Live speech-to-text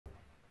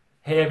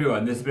Hey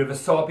everyone, this is a bit of a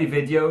soppy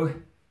video,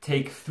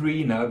 take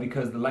 3 now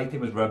because the lighting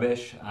was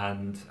rubbish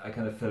and I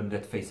kind of filmed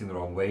it facing the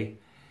wrong way.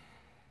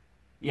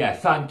 Yeah,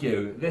 thank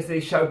you. This is a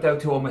shout out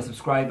to all my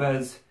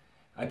subscribers.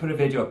 I put a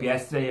video up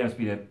yesterday and it's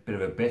been a bit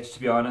of a bitch, to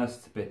be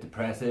honest, a bit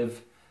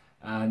depressive,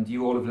 and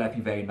you all have left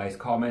me very nice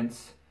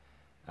comments,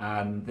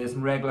 and there's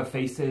some regular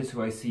faces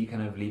who I see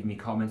kind of leave me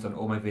comments on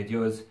all my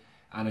videos,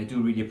 and I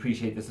do really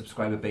appreciate the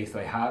subscriber base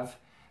that I have.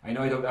 I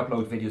know I don't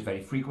upload videos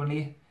very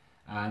frequently,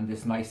 and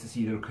it's nice to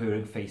see the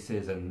recurring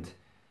faces, and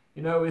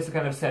you know, it's a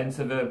kind of sense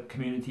of a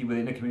community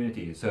within a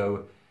community.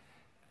 So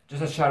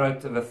just a shout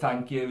out of a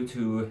thank you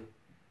to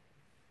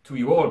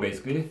you all,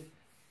 basically.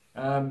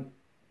 To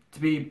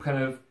be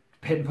kind of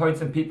pinpoint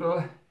some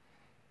people,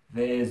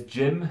 there's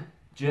Jim.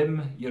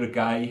 Jim, you're a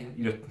guy.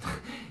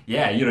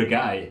 Yeah, you're a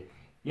guy.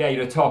 Yeah,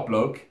 you're a top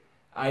bloke.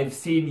 I've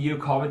seen you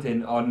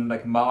commenting on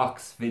like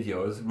Mark's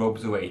videos,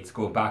 Robes 08,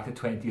 going back to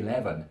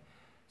 2011.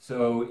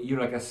 So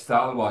you're like a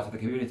stalwart of the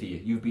community.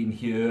 You've been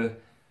here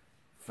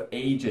for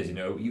ages, you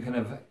know.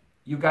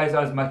 You guys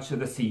are as much of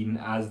the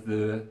scene as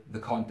the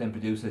content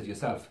producers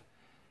yourself.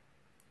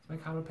 Is my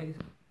camera playing?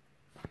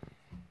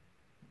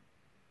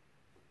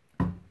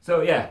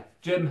 So yeah,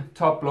 Jim,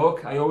 top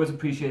bloke. I always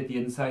appreciate the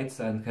insights,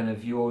 and kind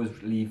of you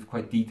always leave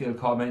quite detailed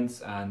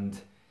comments, and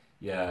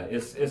yeah,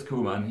 it's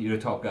cool, man. You're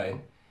a top guy.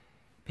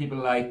 People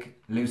like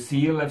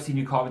Lucille, I've seen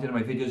you commenting on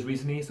my videos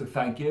recently, so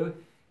thank you.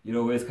 You're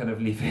always kind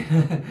of leaving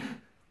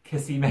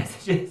kissy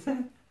messages.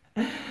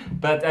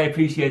 But I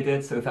appreciate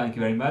it, so thank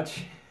you very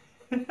much.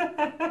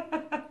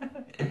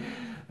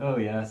 Oh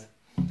yes.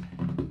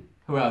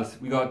 Who else?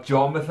 We got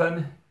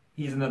Jonathan.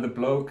 He's another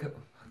bloke.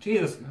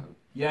 Jesus,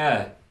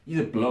 yeah, he's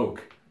a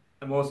bloke.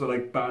 I'm also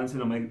like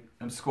balancing on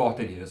I'm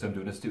squatting here, so I'm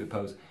doing a stupid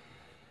pose.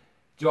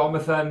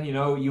 Jonathan, you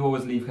know, you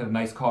always leave kind of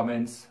nice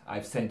comments.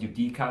 I've sent you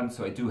decants,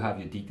 so I do have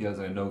your details,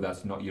 and I know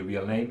that's not your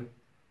real name.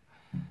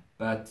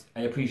 But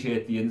I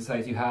appreciate the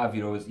insight you have.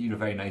 You're a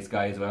very nice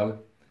guy as well.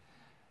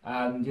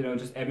 And you know,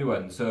 just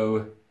everyone.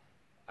 So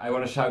I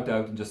want to shout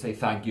out and just say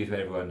thank you to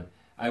everyone.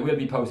 I will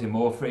be posting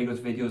more fragrance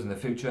videos in the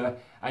future.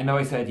 I know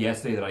I said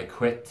yesterday that I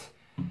quit.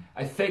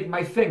 I think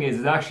my thing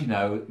is actually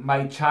now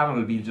my channel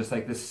will be just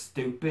like the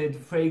stupid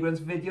fragrance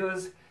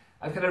videos.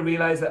 I've kind of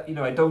realised that, you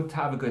know, I don't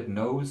have a good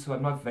nose, so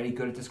I'm not very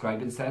good at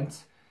describing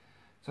scents.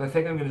 So I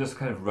think I'm going to just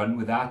kind of run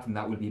with that, and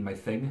that will be my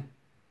thing.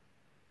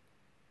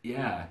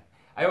 Yeah.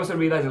 I also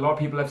realised a lot of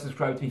people have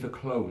subscribed to me for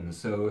clones,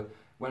 so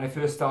when I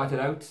first started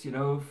out, you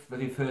know, for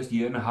the first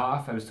year and a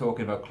half, I was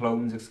talking about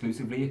clones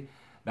exclusively.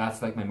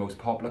 That's like my most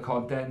popular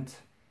content.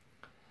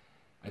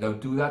 I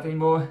don't do that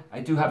anymore. I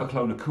do have a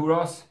clone of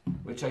Kuros,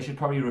 which I should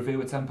probably review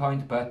at some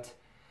point, but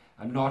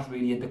I'm not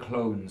really into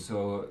clones,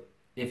 so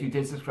if you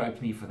did subscribe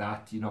to me for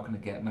that, you're not going to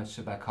get much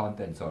of that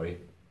content, sorry.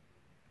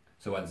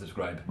 So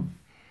unsubscribe.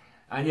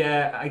 And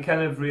yeah, I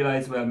kind of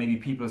realised, well, maybe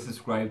people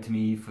subscribe to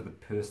me for the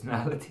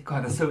personality.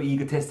 God, that's so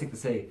egotistic to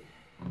say.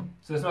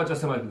 So it's not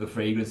just so much with the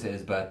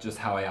fragrances, but just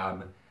how I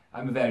am.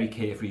 I'm a very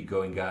carefree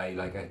going guy.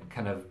 Like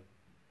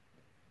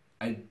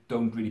I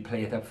don't really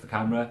play it up for the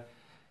camera.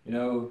 You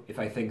know, if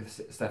I think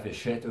stuff is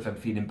shit, or if I'm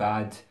feeling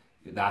bad,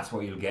 that's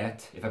what you'll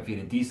get. If I'm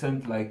feeling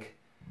decent, like,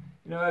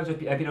 you know, I've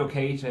been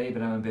okay today,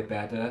 but I'm a bit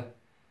better.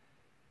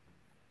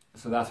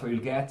 So that's what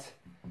you'll get.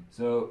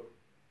 So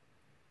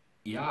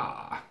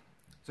yeah.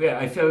 So yeah,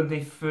 I filmed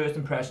the first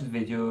impressions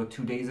video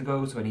 2 days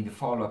ago, so I need to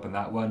follow up on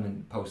that one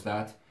and post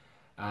that.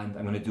 And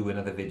I'm going to do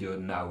another video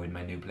now in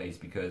my new place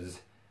because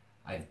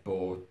I've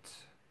bought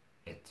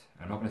it.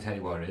 I'm not going to tell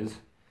you what it is.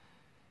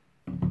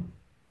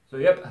 So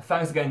yep,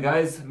 thanks again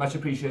guys. Much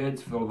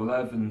appreciated for all the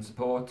love and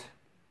support.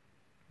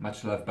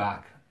 Much love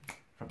back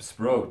from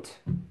Sprout.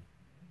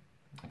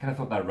 I kind of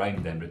thought that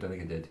rhymed then, but I don't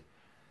think it did.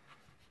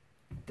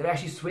 Did I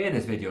actually swear in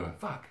this video?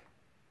 Fuck.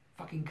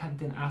 Fucking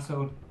cunting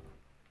asshole.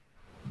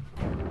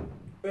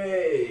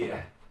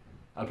 Hey!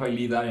 I'll probably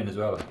leave that in as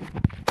well.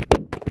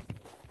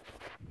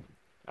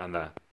 And that.